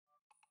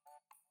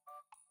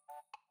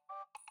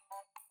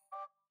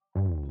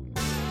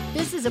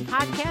This is a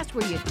podcast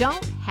where you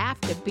don't have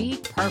to be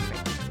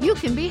perfect. You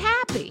can be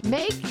happy.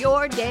 Make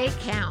your day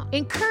count.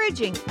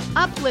 Encouraging,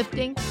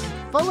 uplifting,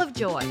 and full of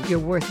joy. You're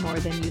worth more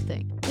than you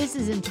think. This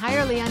is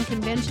Entirely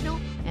Unconventional,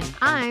 and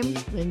I'm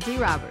Lindsay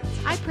Roberts.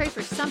 I pray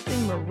for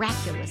something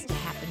miraculous to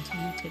happen to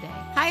you today.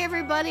 Hi,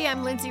 everybody.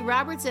 I'm Lindsay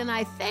Roberts, and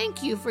I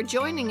thank you for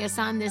joining us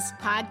on this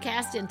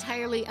podcast,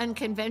 Entirely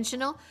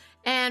Unconventional.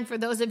 And for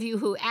those of you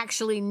who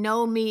actually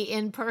know me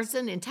in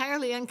person,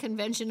 Entirely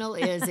Unconventional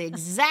is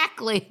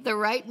exactly the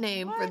right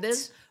name for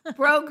this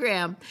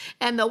program.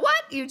 And the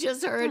what you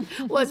just heard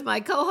was my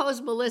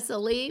co-host, Melissa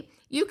Lee.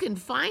 You can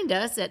find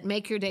us at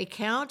Make Your Day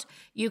Count.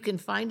 You can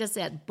find us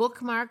at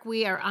Bookmark.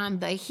 We are on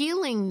the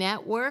Healing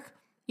Network.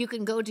 You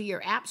can go to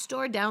your app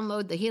store,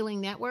 download the Healing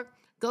Network,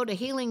 go to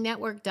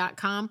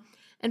healingnetwork.com,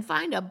 and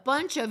find a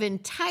bunch of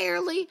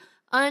entirely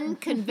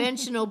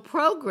unconventional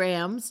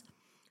programs,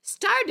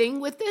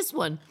 starting with this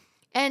one.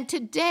 And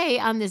today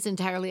on this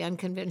Entirely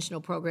Unconventional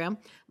program,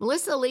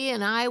 Melissa Lee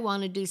and I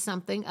want to do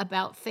something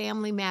about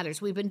family matters.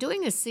 We've been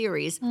doing a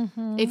series.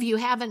 If you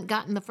haven't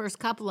gotten the first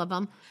couple of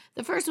them,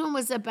 the first one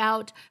was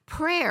about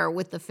prayer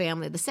with the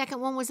family. The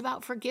second one was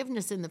about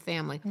forgiveness in the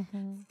family.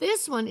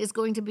 This one is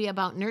going to be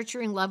about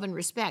nurturing, love, and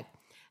respect.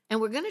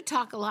 And we're going to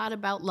talk a lot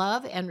about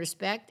love and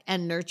respect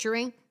and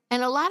nurturing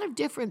and a lot of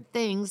different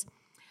things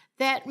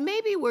that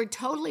maybe we're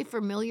totally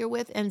familiar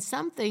with, and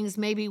some things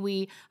maybe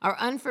we are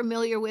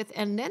unfamiliar with,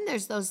 and then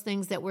there's those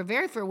things that we're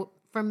very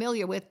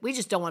familiar with. We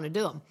just don't want to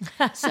do them.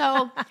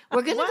 So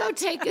we're going to go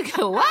take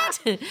a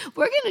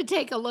We're going to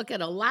take a look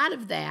at a lot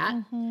of that.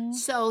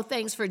 So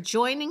thanks for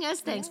joining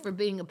us. Thanks for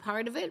being a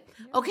part of it.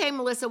 Okay,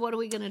 Melissa, what are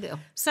we going to do?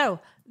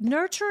 So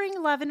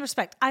nurturing, love, and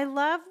respect. I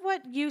love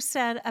what you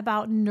said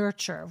about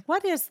nurture.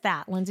 What is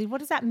that, Lindsay? What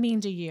does that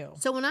mean to you?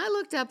 So when I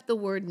looked up the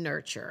word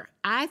nurture,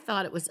 I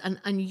thought it was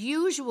an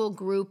unusual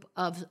group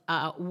of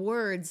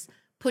words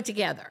put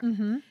together.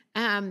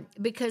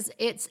 Because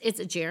it's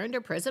a gerund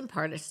or present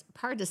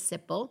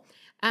participle,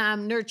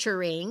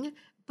 nurturing,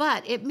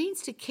 but it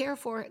means to care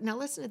for. Now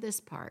listen to this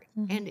part,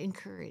 and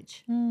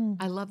encourage.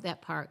 I love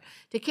that part.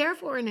 To care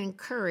for and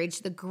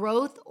encourage the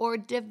growth or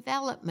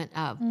development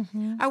of.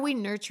 Are we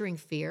nurturing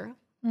fear?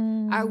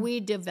 Are we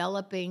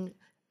developing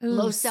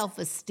low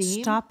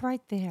self-esteem? Stop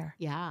right there.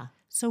 Yeah.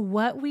 So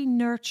what we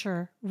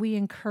nurture, we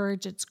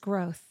encourage its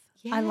growth.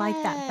 Yes. I like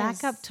that.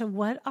 Back up to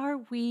what are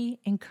we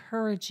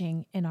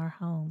encouraging in our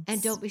homes?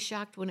 And don't be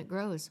shocked when it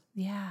grows.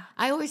 Yeah.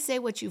 I always say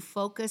what you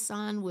focus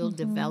on will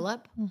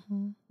develop.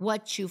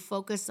 What you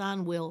focus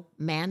on will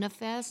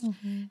manifest.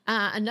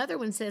 Another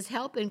one says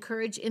help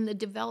encourage in the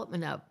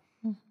development of.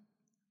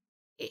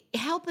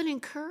 Help and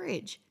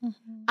encourage.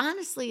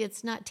 Honestly,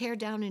 it's not tear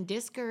down and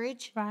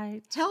discourage.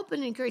 Right. Help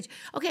and encourage.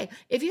 Okay,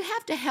 if you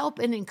have to help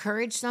and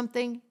encourage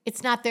something,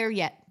 it's not there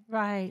yet.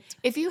 Right.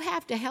 If you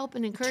have to help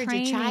and encourage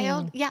a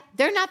child,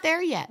 they're not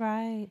there yet.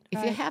 Right.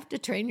 If you have to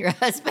train your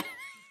husband,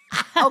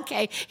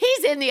 okay,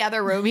 he's in the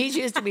other room. He's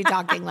used to be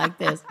talking like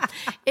this.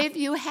 If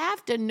you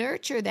have to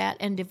nurture that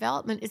and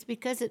development, it's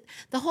because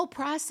the whole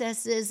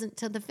process isn't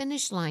to the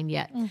finish line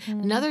yet.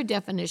 Another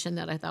definition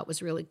that I thought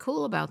was really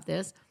cool about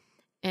this,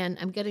 and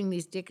I'm getting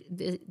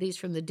these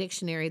from the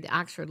dictionary, the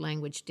Oxford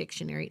Language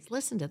Dictionary.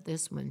 Listen to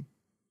this one.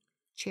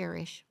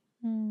 Cherish.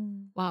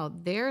 Wow,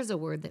 there's a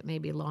word that may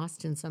be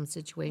lost in some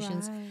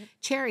situations. Right.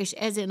 Cherish,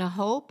 as in a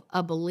hope,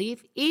 a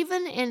belief,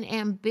 even an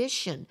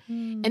ambition.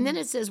 And then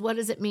it says, what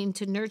does it mean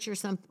to nurture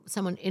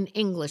someone in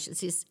English? It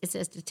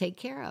says to take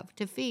care of,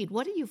 to feed.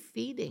 What are you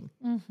feeding?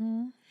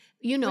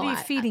 You know, What are you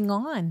feeding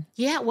on?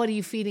 Yeah, what are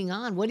you feeding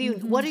on? What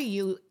are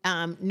you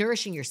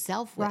nourishing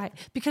yourself with? Right.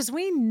 Because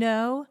we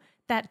know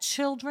that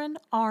children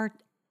are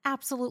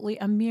absolutely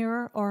a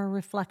mirror or a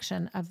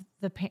reflection of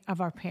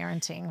our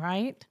parenting,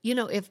 right? You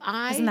know,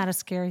 Isn't that a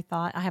scary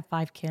thought? I have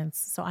 5 kids,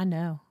 so I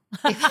know.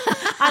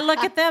 I look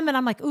at them and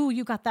I'm like, ooh,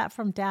 you got that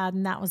from dad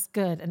and that was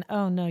good. And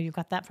oh no, you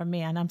got that from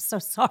me and I'm so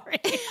sorry.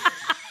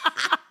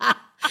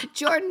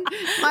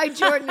 My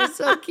Jordan is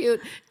so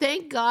cute.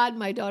 Thank God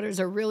my daughters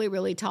are really,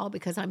 really tall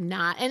because I'm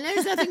not. And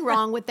there's nothing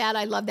wrong with that.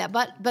 I love that.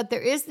 But there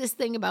is this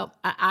thing about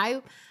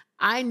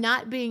I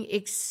not being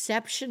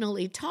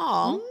exceptionally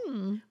tall,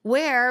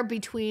 wear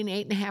between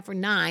 8.5 or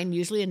 9,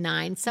 usually a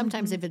 9,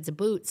 sometimes if it's a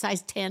boot,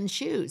 size 10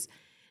 shoes.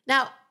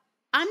 Now,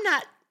 I'm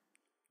not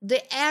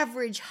the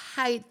average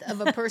height of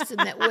a person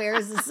that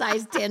wears a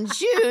size 10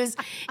 shoes.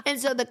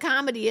 And so the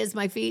comedy is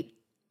my feet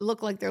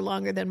look like they're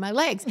longer than my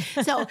legs.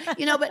 So,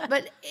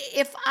 but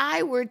if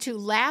I were to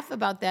laugh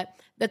about that,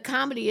 the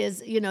comedy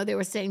is, they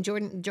were saying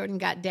Jordan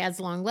got dad's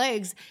long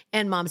legs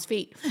and mom's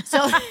feet.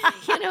 So,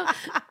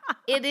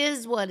 it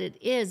is what it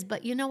is.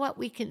 But you know what?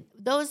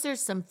 Those are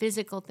some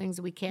physical things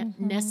we can't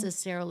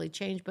necessarily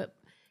change. But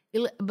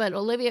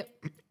Olivia,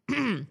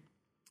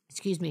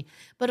 excuse me.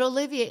 But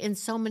Olivia, in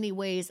so many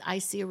ways, I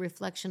see a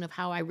reflection of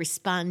how I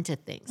respond to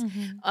things.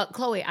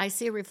 Chloe, I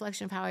see a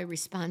reflection of how I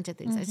respond to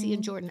things. I see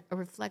in Jordan a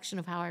reflection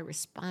of how I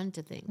respond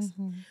to things.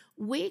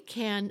 We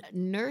can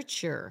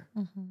nurture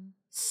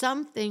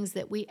some things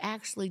that we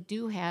actually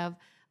do have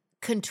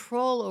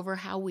control over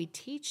how we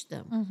teach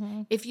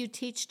them. If you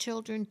teach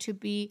children to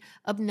be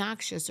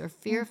obnoxious or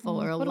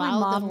fearful or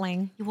allow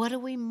them, what are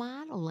we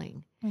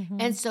modeling?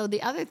 And so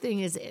the other thing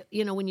is,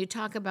 when you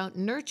talk about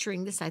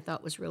nurturing, this I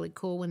thought was really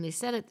cool when they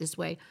said it this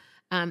way.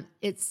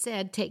 It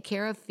said, take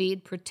care of,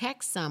 feed,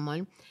 protect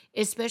someone,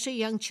 especially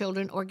young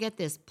children, or get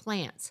this,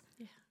 plants.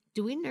 Yeah.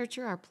 Do we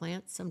nurture our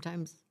plants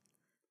sometimes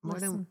more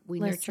than we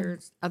nurture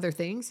other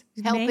things?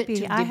 Help it to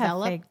develop? I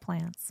have fake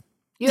plants.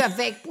 You have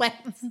fake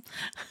plants.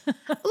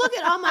 Look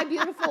at all my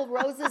beautiful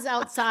roses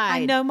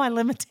outside. I know my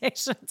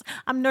limitations.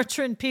 I'm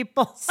nurturing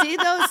people. See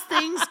those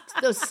things,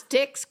 those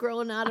sticks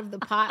growing out of the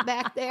pot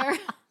back there?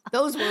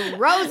 Those were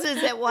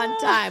roses at one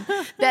time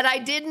that I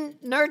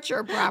didn't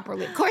nurture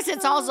properly. Of course,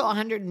 it's also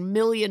 100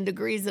 million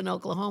degrees in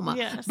Oklahoma.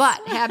 Yes.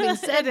 But having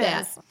said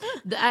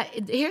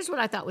that, here's what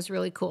I thought was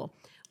really cool.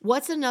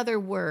 What's another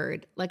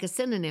word, like a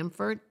synonym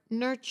for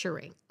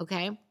nurturing,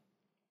 okay?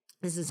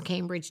 This is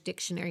Cambridge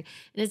Dictionary.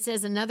 And it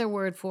says another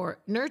word for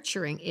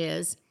nurturing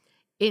is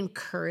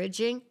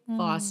encouraging,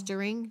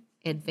 fostering,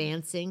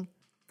 advancing,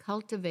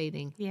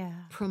 cultivating,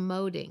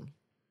 promoting,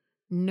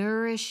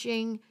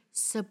 nourishing,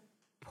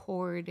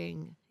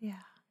 supporting. Yeah.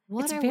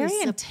 What it's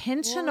very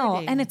intentional,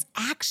 and it's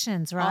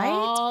actions, right?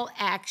 All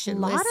action.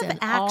 A lot of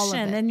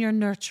action, and you're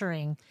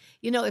nurturing.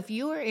 If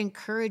you are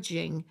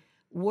encouraging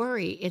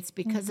worry, it's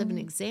because of an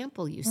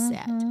example you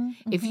set.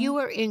 If you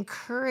are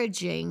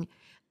encouraging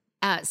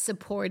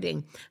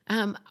supporting.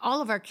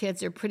 All of our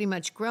kids are pretty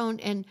much grown,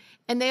 and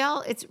they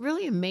all, it's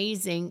really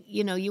amazing.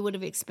 You would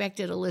have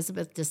expected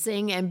Elizabeth to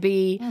sing and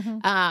be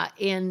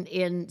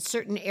in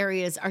certain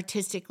areas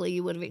artistically.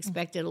 You would have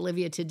expected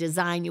Olivia to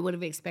design. You would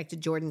have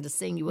expected Jordan to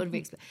sing. You would have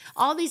expected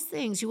all these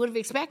things you would have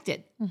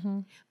expected.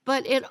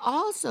 But it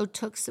also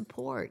took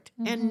support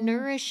and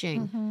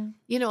nourishing.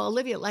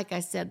 Olivia, like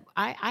I said,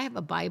 I have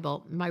a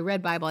Bible, my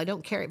red Bible. I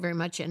don't carry it very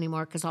much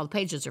anymore because all the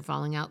pages are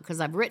falling out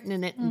because I've written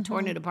in it and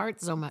torn it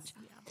apart so much.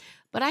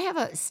 But I have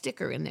a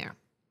sticker in there.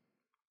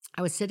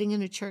 I was sitting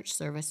in a church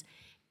service,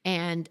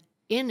 and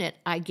in it,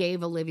 I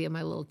gave Olivia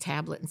my little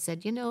tablet and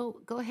said,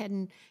 go ahead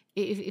and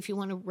if you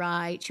want to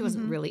write. She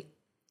wasn't really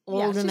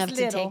old enough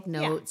to take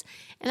notes.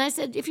 Yeah. And I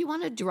said, if you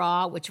want to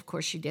draw, which of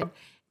course she did.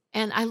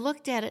 And I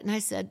looked at it and I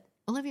said,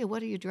 Olivia,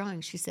 what are you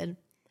drawing? She said,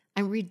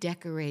 I'm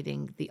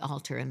redecorating the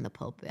altar and the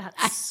pulpit.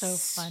 That's so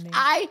funny.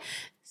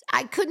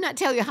 I could not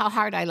tell you how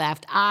hard I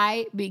laughed.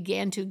 I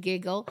began to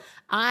giggle.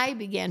 I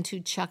began to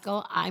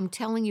chuckle. I'm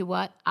telling you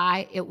what,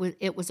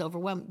 it was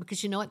overwhelming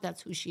because you know what?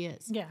 That's who she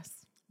is. Yes.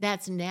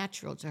 That's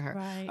natural to her.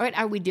 Right. All right,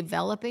 are we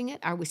developing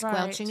it? Are we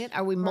squelching it?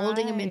 Are we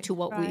molding them into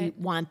what we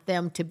want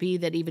them to be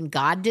that even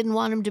God didn't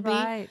want them to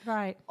be?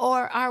 Right.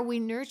 Or are we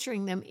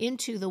nurturing them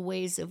into the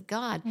ways of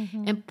God?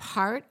 And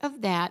part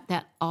of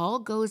that all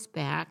goes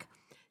back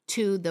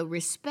to the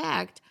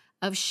respect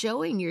of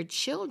showing your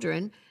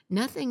children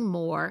nothing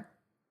more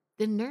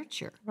than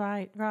nurture.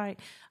 Right.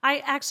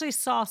 I actually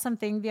saw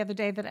something the other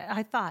day that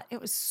I thought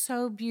it was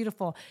so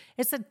beautiful.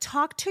 It said,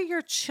 talk to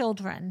your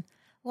children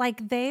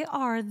like they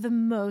are the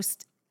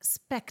most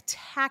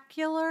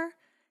spectacular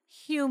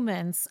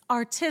humans,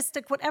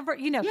 artistic, whatever,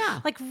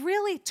 like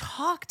really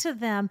talk to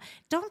them.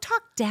 Don't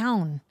talk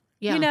down.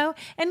 Yeah.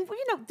 And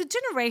the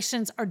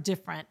generations are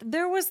different.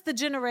 There was the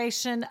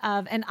generation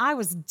of, and I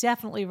was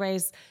definitely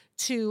raised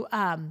to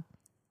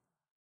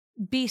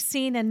be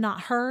seen and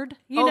not heard.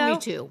 Me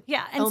too.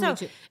 Yeah, and me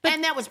too.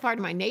 And that was part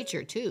of my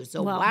nature too.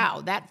 So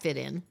wow, that fit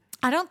in.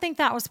 I don't think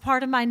that was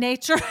part of my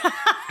nature.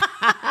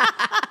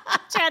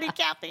 Chatty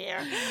Cathy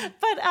here,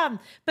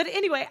 but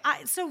anyway,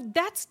 so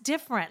that's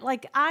different.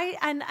 Like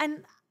and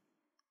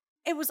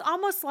it was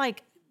almost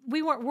like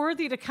we weren't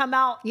worthy to come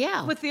out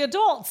with the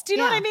adults. Do you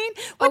know what I mean?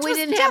 Which we was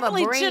didn't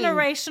definitely have a brain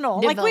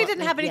generational. Like we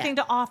didn't have anything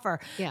to offer.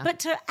 Yeah. But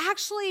to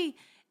actually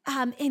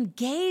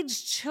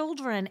engage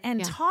children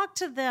and talk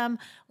to them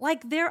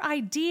like their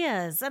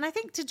ideas. And I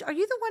think, are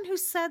you the one who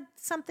said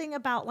something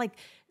about like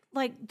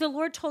the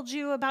Lord told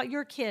you about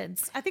your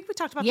kids? I think we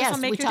talked about this on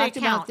Make Your Day Count. Yes,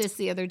 we talked about this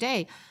the other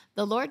day.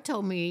 The Lord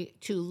told me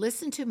to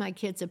listen to my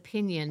kids'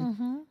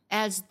 opinion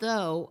as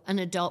though an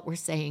adult were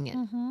saying it.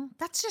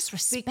 That's just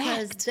respect.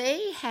 Because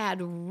they had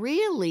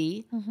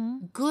really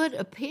good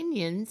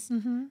opinions,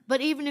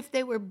 but even if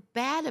they were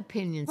bad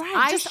opinions,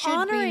 I just should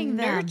honoring be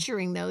them.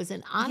 nurturing those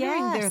and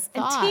honoring their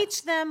thoughts. And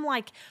teach them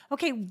like,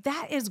 okay,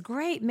 that is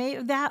great.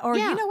 Maybe that, or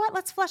you know what?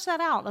 Let's flesh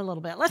that out a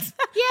little bit. Let's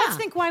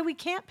think why we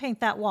can't paint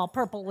that wall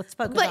purple with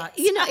polka dots.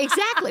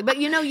 Exactly. But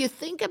you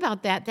think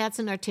about that. That's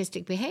an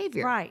artistic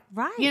behavior. Right.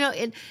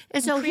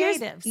 And so here's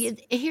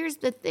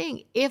the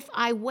thing. If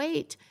I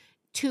wait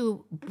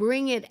to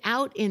bring it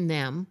out in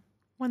them,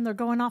 when they're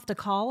going off to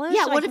college?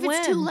 Yeah, what if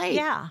it's too late?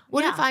 Yeah.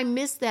 What if I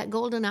miss that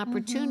golden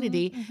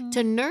opportunity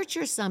to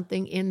nurture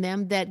something in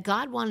them that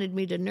God wanted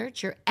me to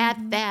nurture at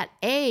that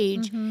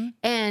age?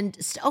 And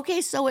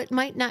so it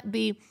might not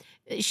be,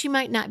 she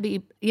might not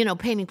be,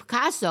 painting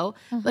Picasso,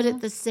 but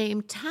at the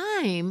same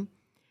time,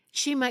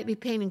 she might be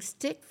painting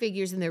stick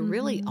figures and they're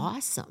really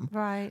awesome.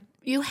 Right.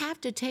 You have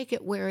to take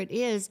it where it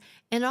is.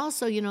 And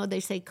also, they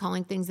say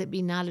calling things that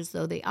be not as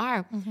though they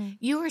are.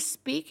 You are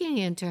speaking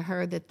into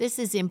her that this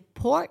is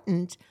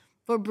important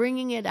for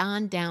bringing it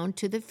on down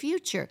to the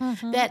future.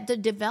 That the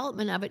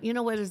development of it,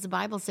 what does the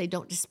Bible say?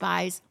 Don't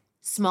despise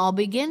small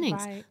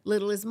beginnings. Right.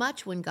 Little is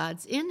much when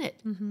God's in it.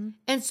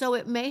 And so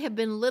it may have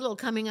been little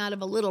coming out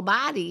of a little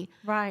body.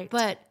 Right.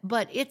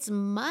 But it's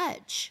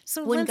much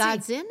So, when Lindsay,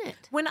 God's in it.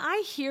 When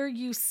I hear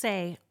you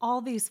say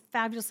all these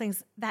fabulous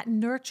things, that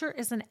nurture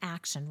is an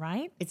action,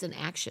 right? It's an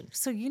action.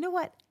 So you know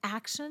what?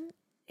 Action,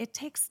 it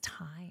takes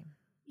time.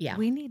 Yeah.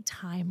 We need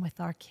time with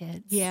our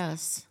kids.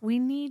 Yes. We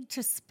need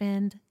to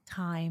spend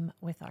time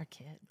with our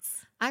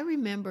kids. I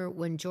remember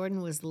when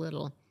Jordan was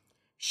little,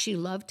 she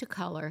loved to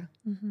color,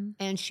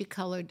 and she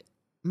colored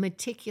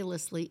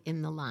meticulously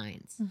in the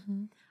lines.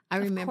 I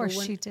remember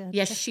course she did.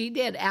 Yes, she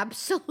did,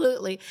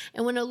 absolutely.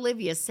 And when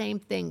Olivia, same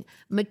thing,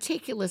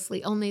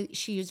 meticulously, only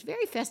she used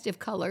very festive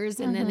colors,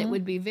 and then it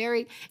would be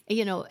very,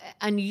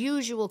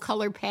 unusual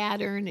color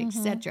pattern,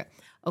 etc.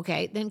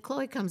 Okay, then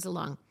Chloe comes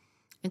along.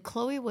 And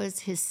Chloe was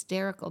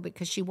hysterical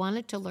because she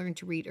wanted to learn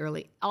to read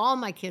early. All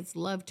my kids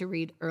love to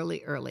read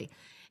early.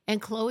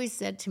 And Chloe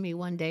said to me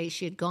one day,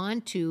 she had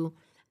gone to,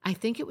 I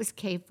think it was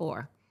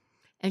K4,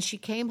 and she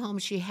came home,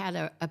 she had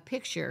a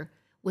picture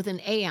with an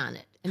A on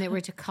it, and they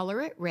were to color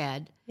it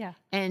red. Yeah.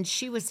 And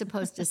she was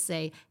supposed to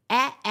say,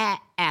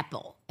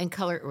 apple, and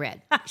color it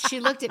red. She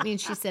looked at me and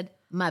she said,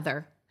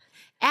 Mother,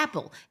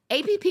 apple,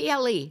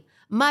 A-P-P-L-E,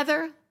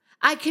 Mother,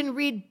 I can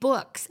read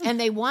books, and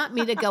they want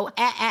me to go,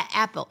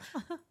 apple.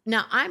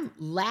 Now, I'm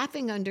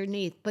laughing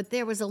underneath, but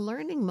there was a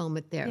learning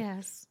moment there.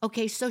 Yes.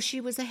 Okay, so she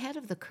was ahead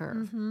of the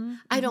curve.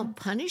 I don't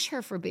punish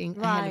her for being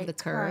ahead of the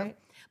curve, right.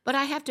 but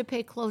I have to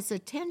pay close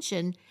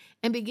attention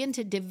and begin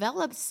to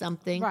develop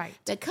something Right.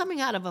 that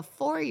coming out of a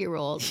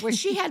 4-year-old, where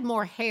she had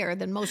more hair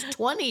than most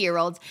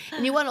 20-year-olds,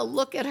 and you want to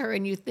look at her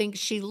and you think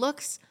she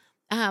looks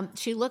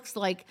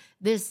like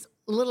this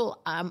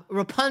little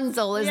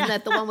Rapunzel, isn't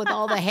that the one with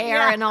all the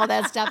hair and all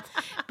that stuff?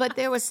 But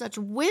there was such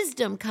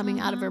wisdom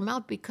coming out of her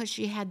mouth because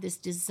she had this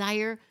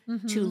desire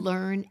to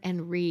learn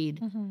and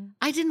read.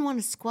 I didn't want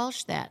to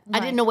squelch that. I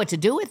didn't know what to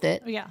do with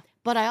it. Yeah.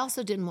 But I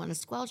also didn't want to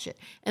squelch it.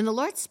 And the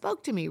Lord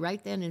spoke to me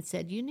right then and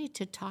said, you need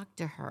to talk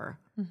to her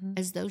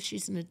as though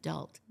she's an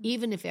adult,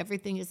 even if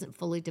everything isn't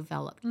fully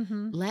developed.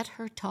 Let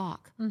her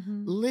talk.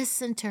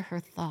 Listen to her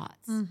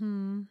thoughts.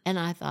 And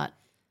I thought,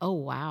 oh,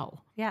 wow.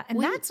 Yeah.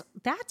 And that's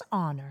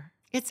honor.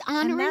 It's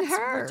honoring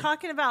her. We're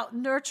talking about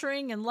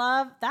nurturing and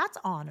love. That's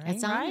honoring.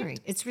 It's honoring. Right?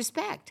 It's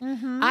respect.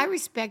 I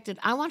respected.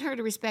 I want her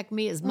to respect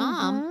me as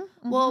mom.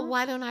 Well,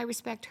 why don't I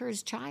respect her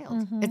as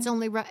child? It's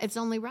only right. It's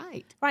only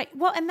right. Right.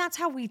 Well, and that's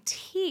how we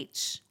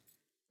teach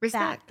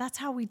Respect. that. That's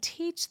how we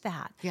teach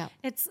that. Yeah.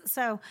 It's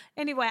so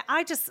anyway,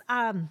 I just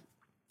I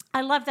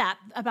love that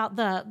about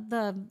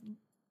the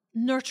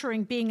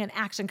nurturing being an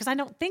action, because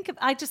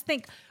I just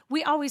think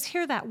we always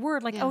hear that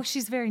word like, oh,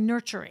 she's very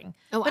nurturing.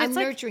 Oh, But I'm it's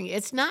like, nurturing.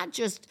 It's not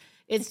just.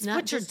 It's not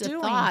what you're just a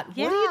doing. thought.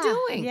 Yeah. What are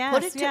you doing? Yes,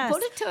 Put it yes.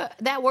 to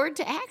that word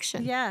to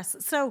action. Yes.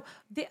 So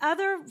the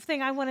other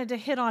thing I wanted to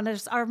hit on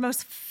is our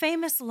most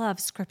famous love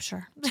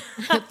scripture.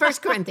 1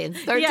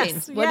 Corinthians 13.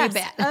 Yes, What do you yes.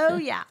 bet? Oh,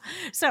 yeah.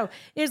 So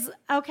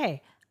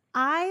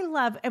I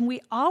love, and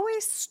we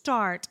always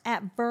start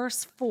at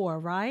verse 4,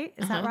 right?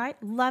 Is that right?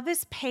 Love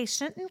is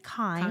patient and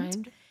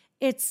kind.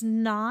 It's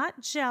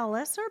not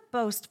jealous or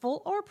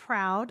boastful or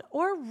proud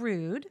or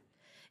rude.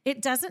 It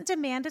doesn't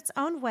demand its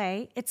own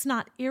way. It's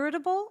not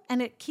irritable,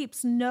 and it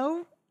keeps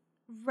no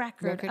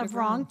record of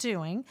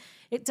wrongdoing.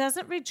 It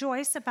doesn't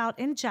rejoice about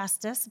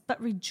injustice,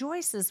 but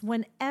rejoices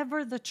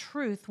whenever the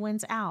truth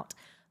wins out.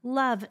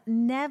 Love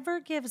never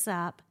gives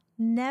up,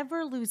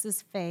 never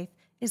loses faith,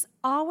 is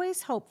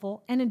always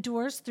hopeful, and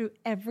endures through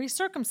every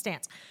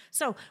circumstance.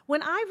 So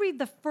when I read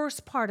the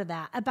first part of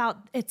that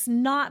about it's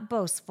not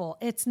boastful,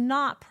 it's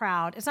not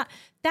proud,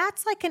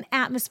 that's like an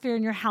atmosphere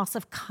in your house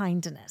of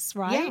kindness,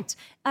 right?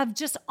 Yeah. Of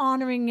just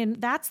honoring,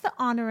 and that's the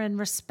honor and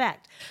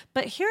respect.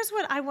 But here's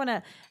what I want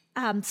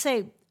to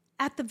say.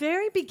 At the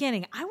very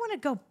beginning, I want to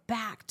go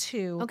back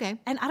to,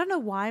 and I don't know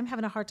why I'm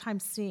having a hard time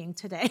seeing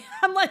today.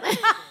 I'm like,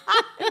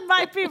 I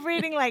might be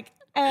reading like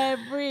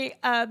every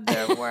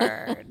other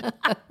word.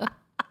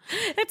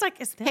 It's like,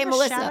 is there Hey, a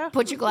Melissa, shadow?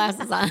 put your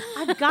glasses on.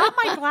 I've got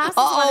my glasses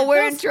on. Oh,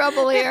 we're in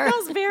trouble here. It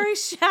feels very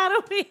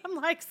shadowy. I'm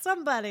like,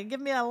 somebody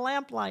give me a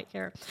lamplight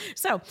here.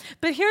 So,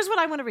 but here's what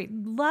I want to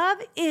read. Love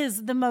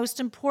is the most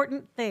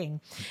important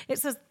thing. It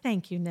says,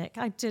 thank you, Nick.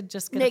 I did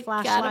just get a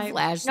flashlight. Got a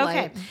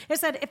flashlight. Okay. It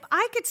said, if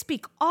I could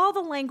speak all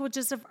the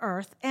languages of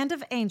earth and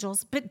of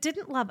angels, but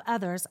didn't love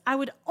others, I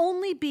would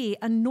only be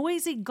a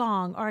noisy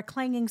gong or a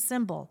clanging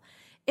cymbal.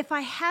 If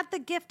I had the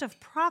gift of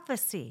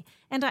prophecy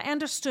and I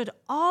understood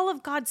all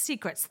of God's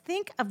secrets,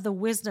 think of the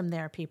wisdom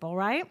there, people,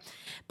 right?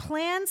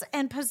 Plans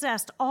and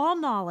possessed all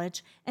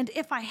knowledge, and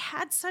if I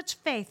had such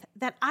faith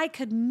that I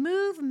could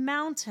move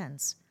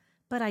mountains,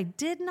 but I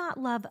did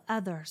not love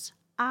others,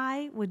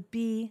 I would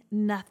be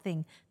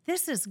nothing.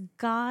 This is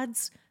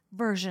God's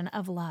version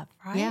of love,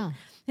 right? Yeah.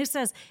 It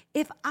says,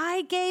 if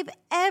I gave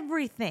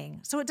everything,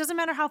 so it doesn't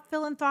matter how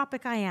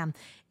philanthropic I am,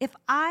 if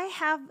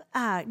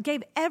I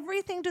gave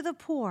everything to the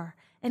poor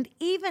and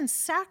even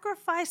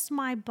sacrificed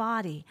my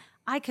body,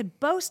 I could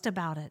boast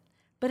about it.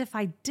 But if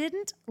I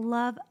didn't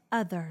love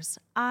others,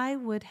 I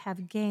would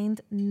have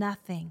gained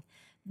nothing.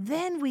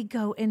 Then we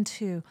go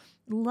into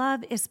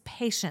love is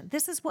patient.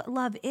 This is what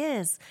love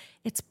is.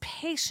 It's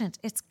patient.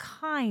 It's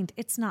kind.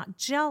 It's not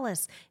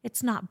jealous.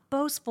 It's not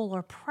boastful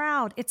or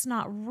proud. It's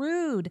not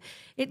rude.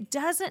 It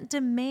doesn't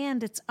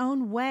demand its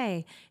own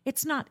way.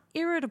 It's not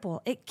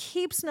irritable. It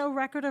keeps no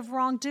record of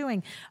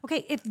wrongdoing.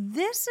 Okay, if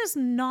this is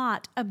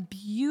not a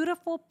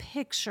beautiful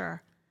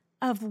picture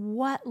of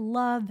what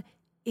love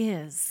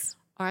is.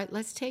 All right,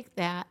 let's take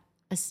that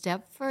a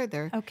step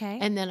further. Okay.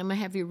 And then I'm going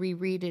to have you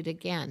reread it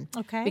again.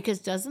 Okay. Because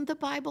doesn't the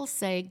Bible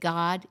say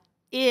God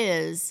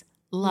is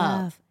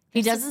love?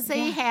 He doesn't say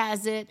he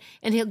has it,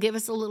 and he'll give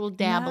us a little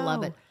dabble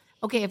of it.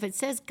 Okay, if it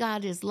says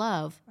God is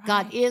love,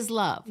 God is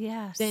love.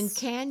 Yes. Then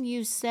can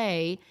you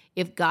say,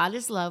 if God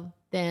is love,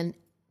 then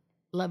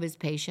love is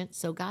patient,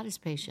 so God is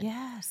patient.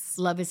 Yes.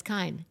 Love is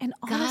kind. And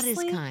God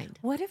honestly, is kind.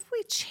 what if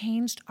we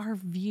changed our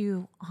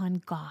view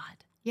on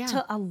God Yeah.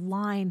 to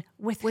align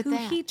with who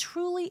that. he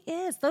truly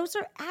is? Those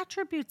are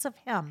attributes of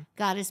him.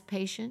 God is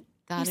patient.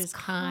 God He's is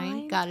kind.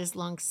 kind. God is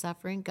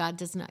long-suffering. God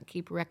does not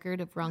keep record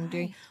of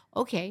wrongdoing.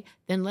 Okay,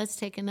 then let's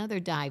take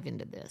another dive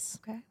into this.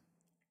 Okay.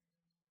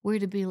 We're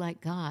to be like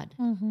God.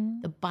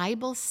 Mm-hmm. The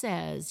Bible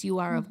says you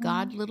are of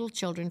God, little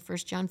children, 1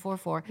 John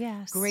 4:4.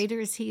 Yes. Greater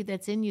is he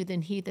that's in you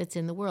than he that's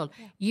in the world.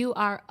 You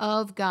are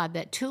of God.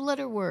 That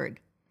two-letter word.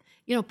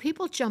 You know,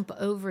 people jump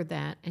over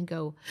that and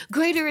go,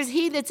 greater is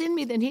he that's in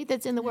me than he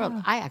that's in the world.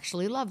 I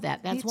actually love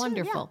that. That's Me too,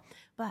 wonderful.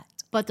 yeah.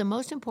 But the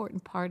most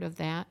important part of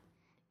that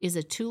is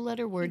a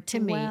two-letter word to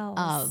me, of.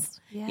 dwells.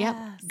 Yep.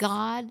 Yes.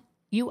 God,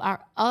 you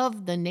are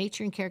of the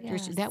nature and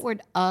characteristics. Yes. That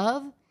word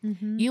of,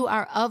 Mm-hmm. you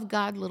are of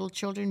God, little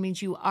children,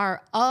 means you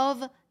are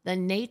of the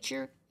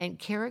nature and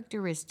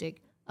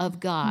characteristic of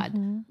God,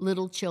 Mm-hmm.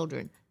 little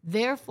children.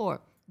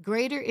 Therefore,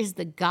 greater is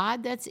the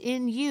God that's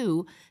in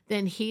you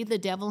than he, the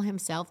devil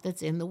himself,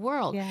 that's in the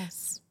world.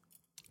 Yes.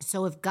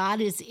 So if God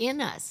is in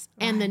us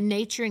and the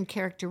nature and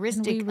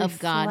characteristic And of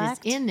God is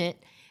reflect. in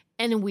it,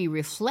 and we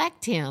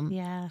reflect him,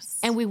 Yes.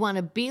 and we want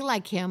to be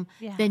like him,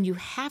 Yeah. then you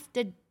have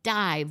to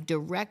dive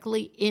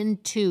directly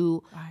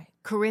into Right.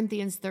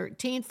 Corinthians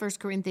 13, 1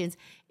 Corinthians.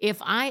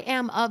 If I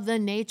am of the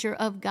nature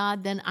of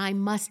God, then I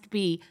must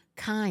be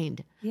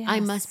kind. I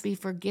Yes. must be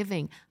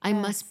forgiving. I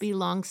must be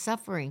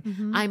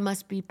long-suffering. I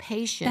must be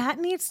patient. That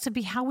needs to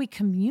be how we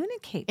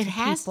communicate to It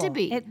has to people.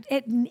 be.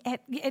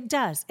 It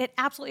does. It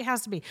absolutely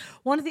has to be.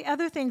 One of the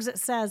other things it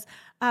says,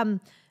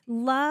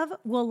 love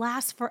will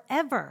last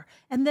forever.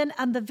 And then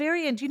on the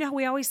very end, you know how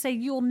we always say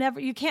you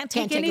can't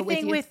take take it with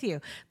anything you. with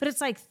you. But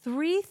it's like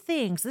 3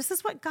 things. This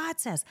is what God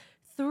says.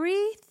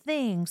 3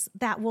 things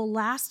that will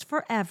last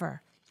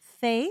forever: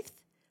 faith,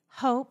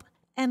 hope,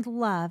 and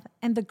love.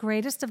 And the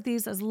greatest of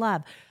these is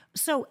love.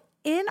 So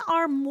in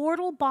our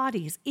mortal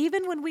bodies,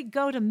 even when we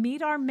go to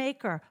meet our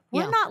Maker,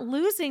 we're Yeah. not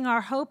losing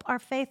our hope, our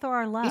faith, or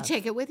our love. You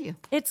take it with you.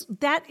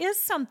 That is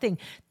something.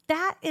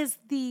 That is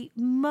the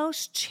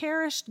most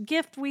cherished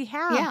gift we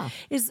have. Yeah.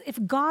 Is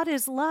if God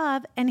is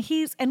love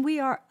and we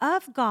are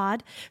of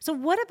God. So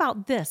what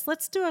about this?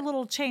 Let's do a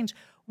little change.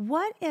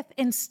 What if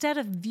instead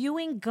of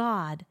viewing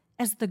God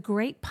as the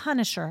great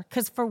punisher,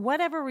 because for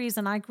whatever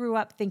reason I grew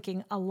up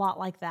thinking a lot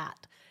like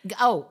that.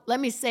 Oh, let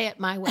me say it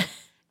my way.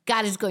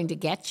 God is going to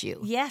get you.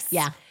 Yes.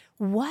 Yeah.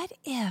 What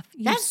if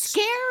you That's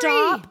scary.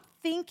 stop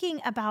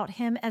thinking about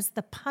him as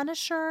the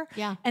punisher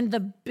and the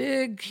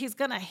big, he's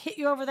going to hit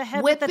you over the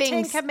head with the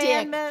Whipping 10 stick,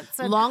 Commandments.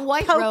 And long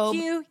white poke robe,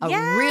 you. a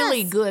Yes.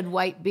 really good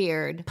white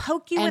beard,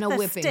 Poke you and with a a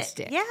whipping stick.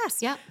 stick.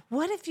 Yes. Yep.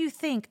 What if you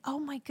think, oh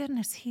my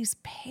goodness, he's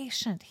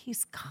patient,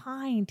 he's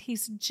kind,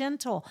 he's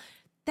gentle.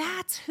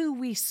 That's who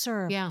we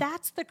serve. Yeah.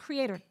 That's the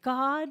creator.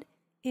 God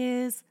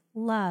is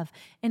love.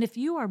 And if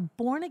you are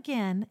born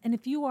again, and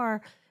if you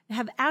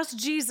have asked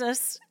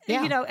Jesus,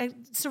 and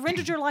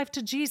surrendered your life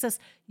to Jesus,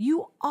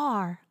 you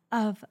are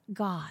of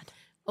God.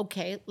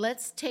 Okay,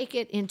 let's take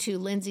it into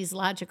Lindsay's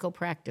logical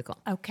practical.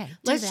 Okay.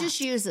 Let's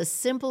just use a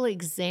simple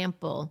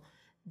example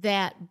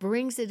that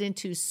brings it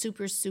into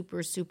super,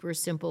 super, super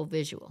simple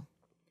visual.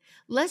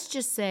 Let's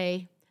just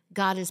say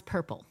God is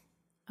purple.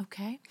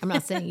 Okay. I'm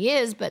not saying he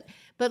is, but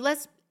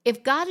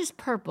if God is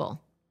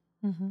purple,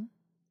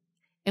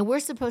 and we're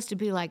supposed to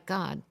be like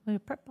God, We're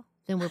purple.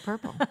 then we're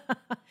purple.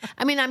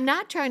 I mean, I'm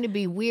not trying to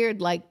be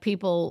weird like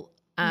people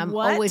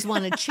What? always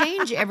want to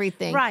change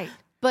everything. Right.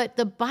 But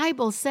the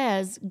Bible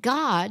says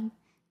God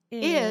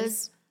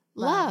is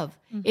love.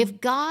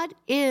 If God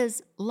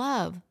is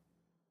love,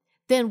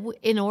 then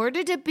in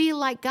order to be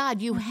like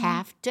God, you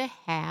have to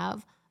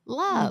have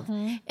love.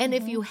 And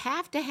if you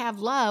have to have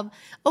love,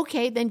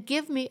 okay, then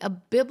give me a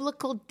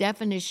biblical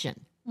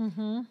definition.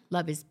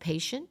 Love is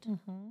patient,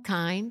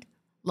 kind,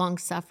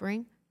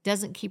 long-suffering,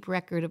 doesn't keep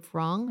record of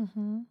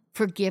wrong,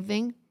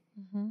 forgiving,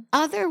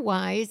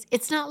 Otherwise,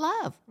 it's not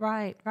love.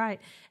 Right, right.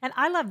 And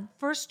I love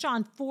 1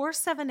 John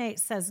 4:7-8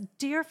 says,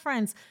 "Dear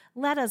friends,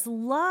 let us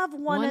love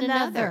one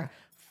another,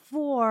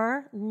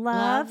 for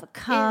love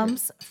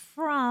comes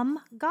from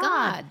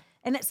God."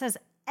 And it says,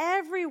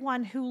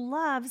 "Everyone who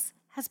loves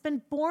has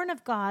been born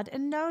of God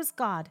and knows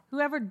God.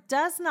 Whoever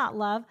does not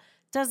love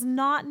does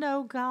not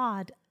know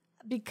God,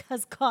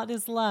 because God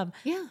is love."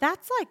 Yeah.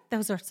 That's like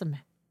those are some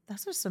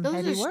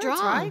heavy words, strong.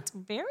 right?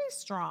 Very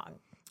strong.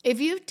 If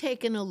you've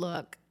taken a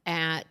look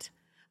at,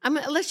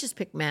 let's just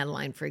pick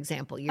Madeline, for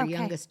example, your Okay.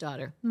 youngest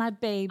daughter. My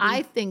baby.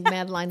 I think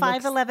Madeline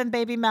looks... 5'11"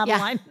 baby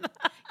Madeline.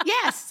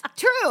 Yes,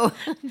 true.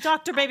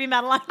 Dr. Baby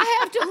Madeline. I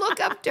have to look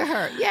up to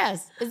her.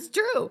 Yes, it's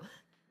true.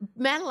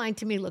 Madeline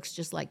to me looks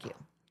just like you.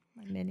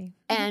 My mini.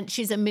 And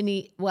she's a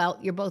mini, well,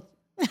 you're both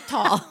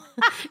tall.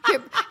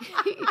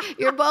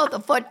 you're both a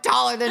foot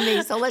taller than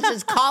me, so let's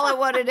just call it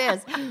what it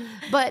is.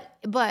 But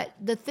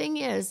the thing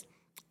is,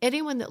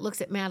 anyone that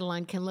looks at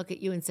Madeline can look at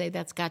you and say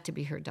that's got to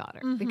be her daughter,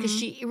 because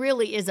she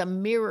really is a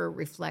mirror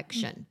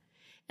reflection.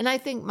 And I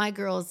think my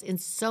girls in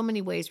so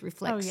many ways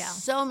reflect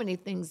so many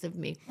things of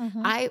me.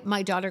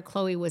 My daughter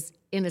Chloe was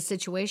in a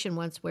situation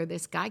once where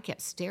this guy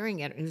kept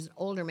staring at her. He was an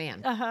older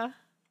man,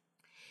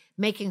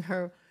 making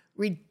her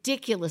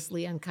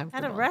ridiculously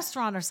uncomfortable. At a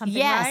restaurant or something,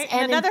 Yes, right?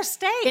 and In another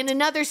state. In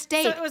another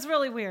state. So it was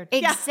really weird.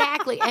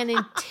 Exactly. And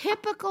in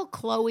typical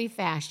Chloe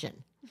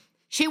fashion,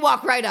 she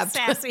walked right up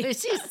Sassy. to him.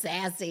 She's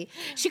sassy.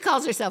 She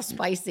calls herself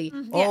spicy.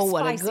 Yes, Oh,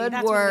 what spicy. a good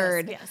That's what it is.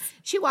 word. Yes.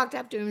 She walked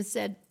up to him and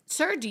said,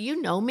 "Sir, do you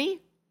know me?"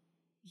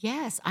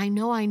 "Yes, I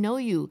know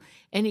you."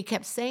 And he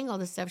kept saying all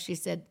this stuff. She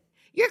said,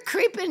 "You're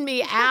creeping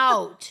me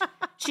out."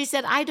 She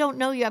said, "I don't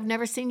know you. I've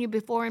never seen you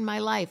before in my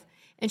life."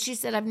 And she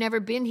said, "I've never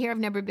been here. I've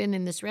never been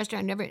in this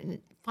restaurant.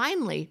 And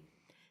finally,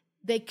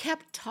 they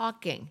kept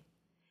talking.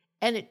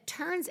 And it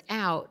turns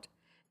out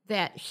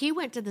that he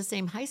went to the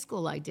same high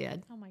school I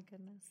did. Oh, my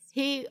goodness.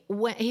 He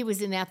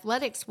was in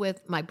athletics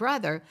with my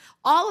brother.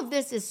 All of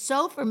this is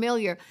so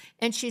familiar.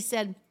 And she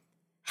said,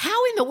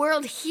 "How in the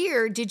world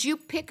here did you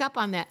pick up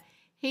on that?"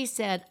 He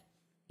said,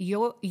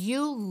 you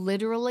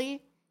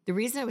literally, the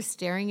reason I was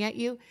staring at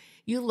you,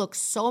 you look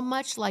so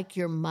much like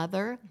your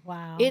mother.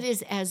 Wow. It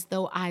is as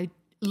though I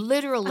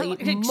literally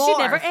She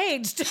never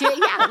aged.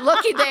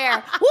 Looky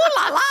there. Woo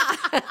la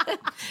la.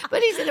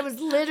 But he said it was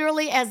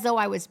literally as though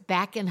I was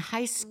back in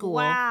high school.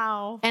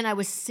 Wow. And I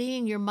was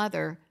seeing your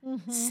mother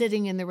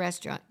sitting in the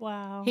restaurant.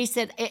 Wow. He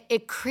said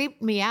it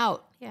creeped me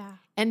out. Yeah.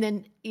 And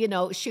then,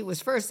 she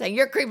was first saying,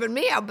 "You're creeping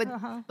me out."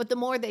 But the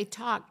more they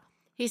talked,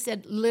 he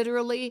said,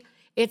 literally,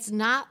 it's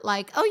not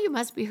like, "Oh, you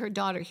must be her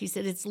daughter." He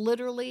said, it's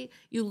literally,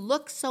 you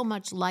look so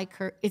much like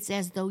her. It's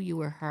as though you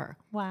were her.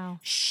 Wow.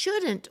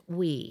 Shouldn't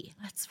we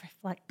Let's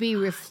reflect. be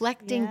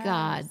reflecting Yes.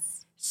 God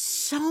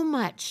so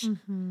much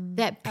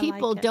that I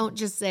people like it. don't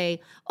just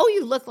say, "Oh,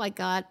 you look like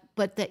God,"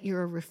 but that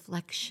you're a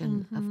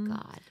reflection of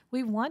God.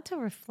 We want to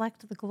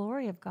reflect the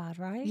glory of God,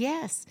 right?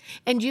 Yes.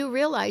 And you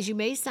realize you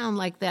may sound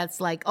like that's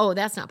like, "Oh,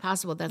 that's not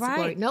possible. That's the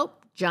glory." Right. Nope.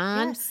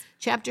 John Yes.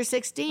 chapter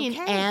 16,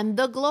 Okay. and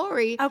the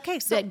glory Okay,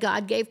 so- that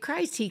God gave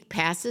Christ, he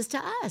passes to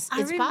us.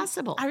 It's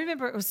possible. I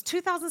remember it was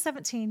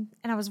 2017,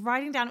 and I was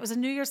writing down. It was a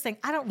New Year's thing.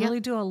 I don't really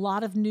do a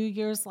lot of New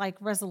Year's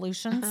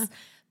resolutions,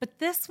 but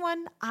this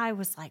one I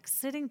was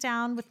sitting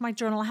down with my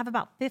journal. I have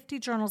about 50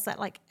 journals that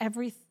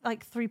every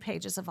 3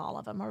 pages of all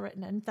of them are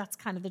written in. That's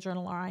kind of the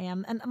journaler I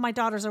am, and my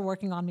daughters are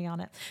working on me on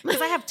it because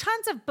I have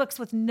tons of books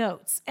with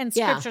notes and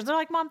Yeah. scriptures. They're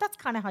like, "Mom, that's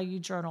kind of how you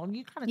journal.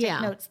 You kind of take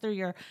Yeah. notes through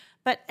your."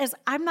 But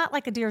I'm not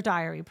like a Dear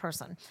Diary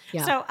person,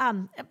 Yeah.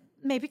 so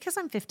maybe because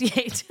I'm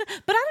 58,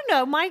 but I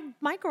don't know.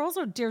 My girls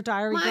are Dear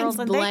Diary Mine's girls,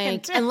 and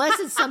blank, they can unless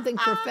it's something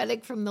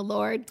prophetic from the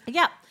Lord.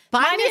 Yeah.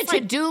 Buy Mine me a is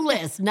to-do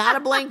list, not a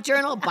blank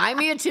journal. Buy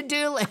me a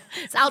to-do list.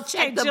 I'll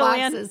check Okay, the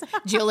Jillian. boxes.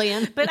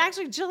 Jillian. But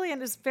actually,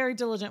 Jillian is very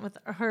diligent with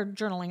her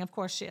journaling. Of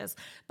course, she is.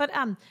 But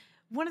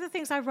one of the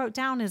things I wrote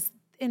down is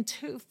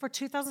for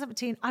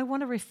 2017, I want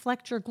to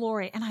reflect your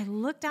glory. And I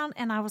looked down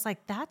and I was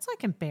like, that's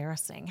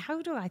embarrassing.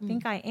 How do I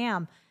think I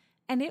am?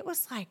 And it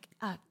was like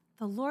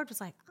the Lord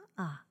was like,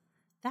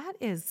 that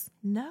is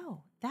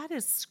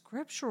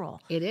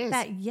scriptural. It is.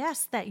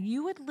 That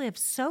you would live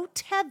so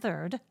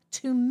tethered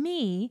to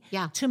me,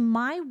 to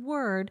my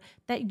word,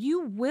 that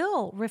you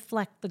will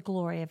reflect the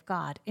glory of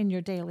God in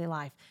your daily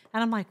life.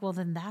 And I'm like, well,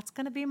 then that's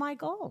going to be my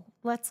goal.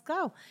 Let's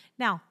go.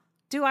 Now,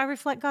 do I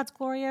reflect God's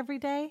glory every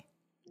day?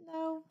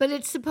 No. But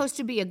it's supposed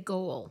to be a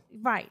goal.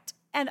 Right.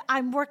 And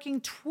I'm working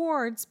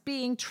towards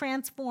being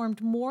transformed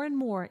more and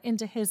more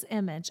into his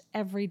image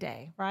every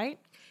day, right?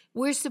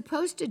 We're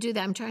supposed to do that.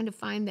 I'm trying to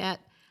find that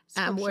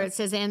where it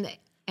says, and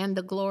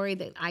the glory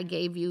that I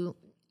gave you.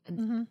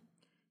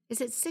 Is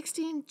it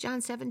 16?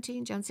 John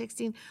 17? John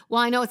 16?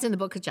 Well, I know it's in the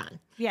book of John.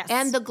 Yes.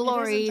 And the it is in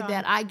glory John.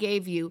 that I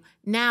gave you,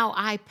 now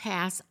I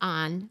pass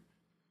on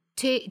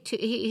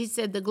he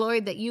said, the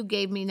glory that you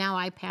gave me, now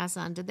I pass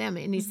on to them.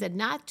 And he said,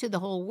 not to the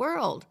whole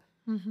world,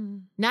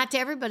 not to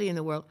everybody in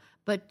the world,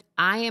 but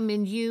I am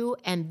in you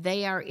and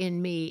they are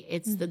in me.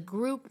 It's the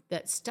group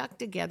that stuck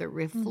together,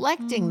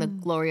 reflecting the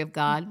glory of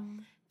God,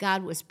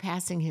 God was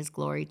passing his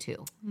glory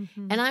to.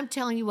 And I'm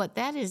telling you what,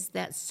 that is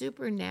that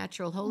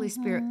supernatural Holy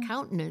Spirit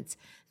countenance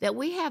that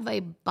we have a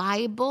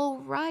Bible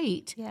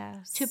right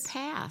to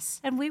pass.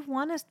 And we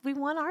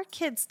want our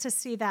kids to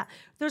see that.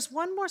 There's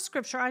one more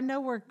scripture. I know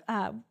we're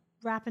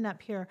wrapping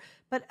up here,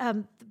 but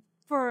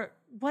for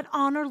what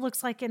honor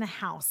looks like in a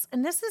house.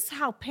 And this is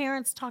how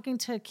parents talking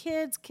to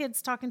kids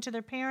talking to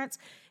their parents,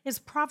 is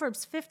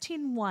Proverbs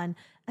 15:1.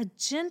 A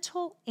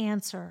gentle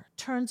answer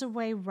turns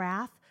away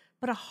wrath,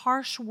 but a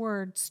harsh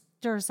word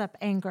stirs up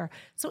anger.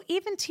 So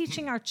even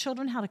teaching our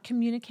children how to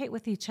communicate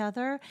with each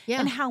other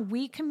and how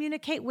we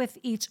communicate with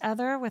each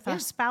other, with our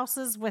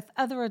spouses, with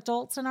other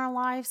adults in our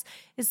lives,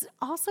 is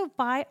also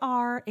by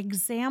our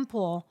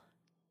example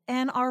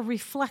and our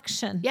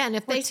reflection. Yeah, and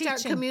if they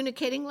start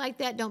communicating like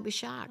that, don't be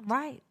shocked.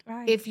 Right.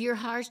 If you're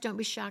harsh, don't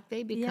be shocked.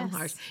 They become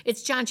harsh.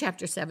 It's John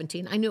chapter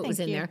 17. I knew it was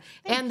in there.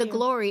 And the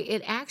glory,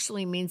 it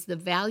actually means the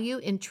value,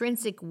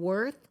 intrinsic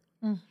worth.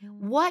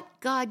 What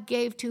God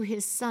gave to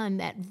his son,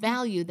 that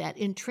value, that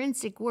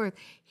intrinsic worth,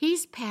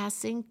 he's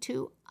passing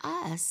to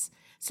us.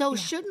 So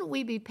shouldn't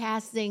we be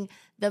passing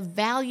the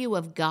value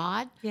of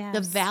God, the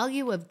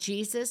value of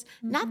Jesus,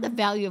 not the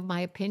value of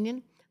my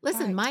opinion?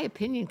 Listen, my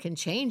opinion can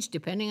change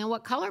depending on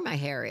what color my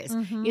hair is,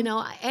 you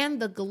know, and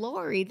the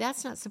glory,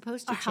 that's not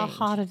supposed to change. How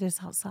hot it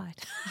is outside.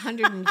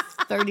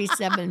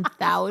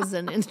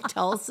 137,000 in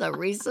Tulsa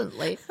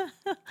recently.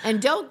 And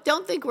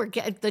don't think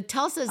the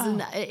Tulsa's,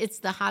 it's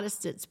the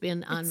hottest it's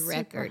been on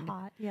record. Super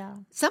hot,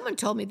 Someone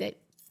told me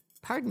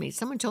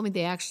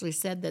they actually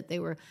said that they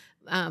were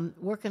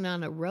working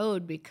on a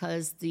road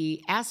because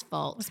the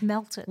asphalt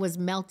was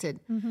melted.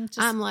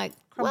 I'm like,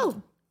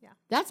 whoa,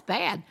 that's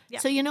bad.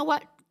 So you know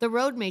what? The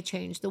road may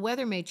change, the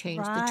weather may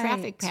change, the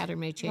traffic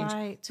pattern may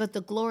change, but the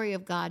glory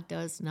of God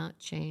does not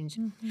change.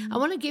 I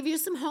want to give you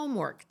some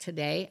homework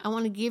today. I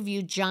want to give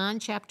you John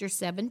chapter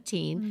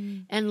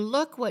 17, and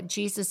look what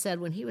Jesus said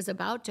when he was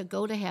about to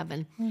go to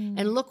heaven,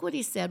 and look what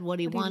he said, what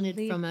he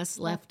wanted from us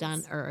left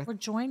on earth. We're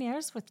joint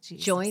heirs with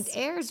Jesus. Joint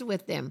heirs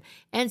with him.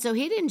 And so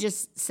he didn't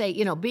just say,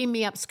 you know, beam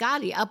me up,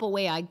 Scotty, up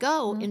away I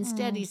go.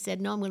 Instead, he said,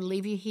 no, I'm going to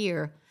leave you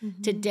here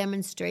to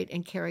demonstrate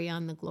and carry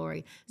on the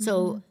glory.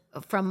 So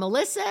from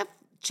Melissa,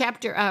 1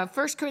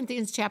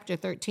 Corinthians chapter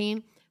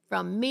 13,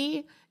 from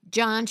me,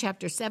 John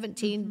chapter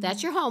 17.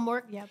 That's your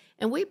homework.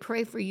 And we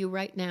pray for you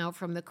right now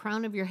from the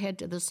crown of your head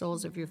to the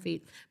soles of your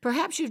feet.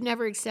 Perhaps you've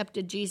never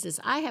accepted Jesus.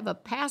 I have a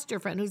pastor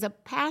friend who's a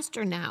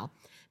pastor now.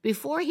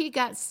 Before he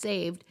got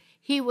saved,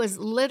 he was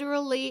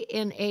literally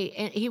in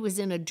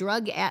a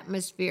drug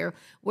atmosphere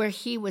where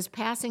he was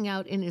passing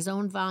out in his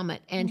own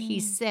vomit. And he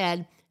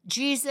said,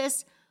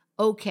 Jesus,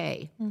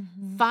 okay.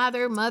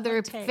 Father,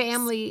 mother,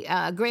 family,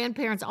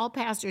 grandparents, all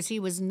pastors, he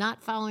was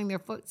not following their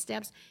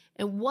footsteps.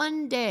 And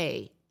one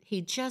day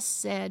he just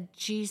said,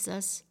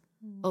 Jesus,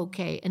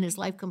 okay. And his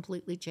life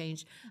completely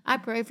changed. I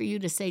pray for you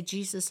to say,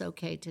 Jesus,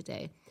 okay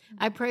today.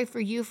 I pray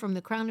for you from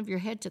the crown of your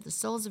head to the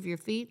soles of your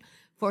feet,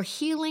 for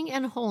healing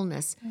and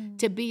wholeness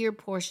to be your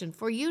portion,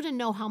 for you to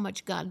know how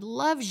much God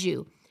loves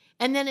you.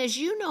 And then as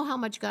you know how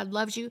much God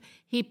loves you,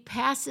 he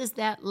passes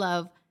that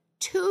love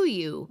to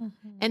you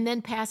and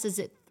then passes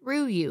it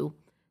through you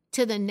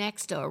to the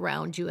next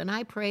around you. And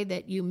I pray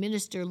that you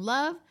minister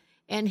love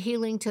and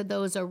healing to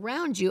those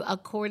around you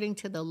according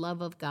to the love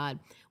of God.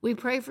 We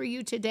pray for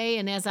you today.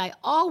 And as I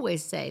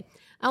always say,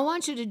 I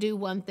want you to do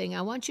one thing.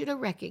 I want you to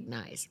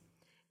recognize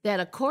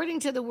that according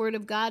to the word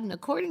of God and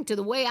according to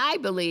the way I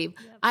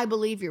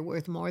believe you're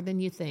worth more than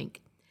you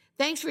think.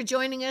 Thanks for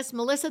joining us.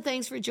 Melissa,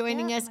 thanks for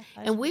joining us.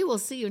 And we will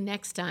see you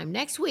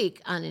next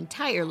week on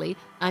Entirely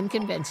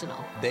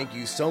Unconventional. Thank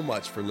you so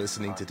much for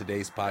listening to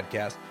today's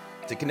podcast.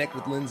 To connect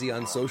with Lindsay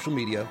on social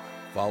media,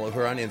 follow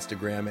her on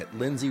Instagram at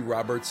Lindsay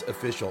Roberts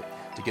Official.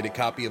 To get a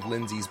copy of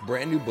Lindsay's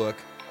brand new book,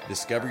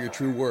 Discover Your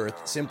True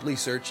Worth, simply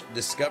search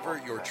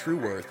Discover Your True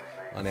Worth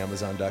on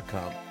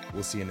Amazon.com.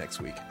 We'll see you next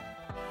week.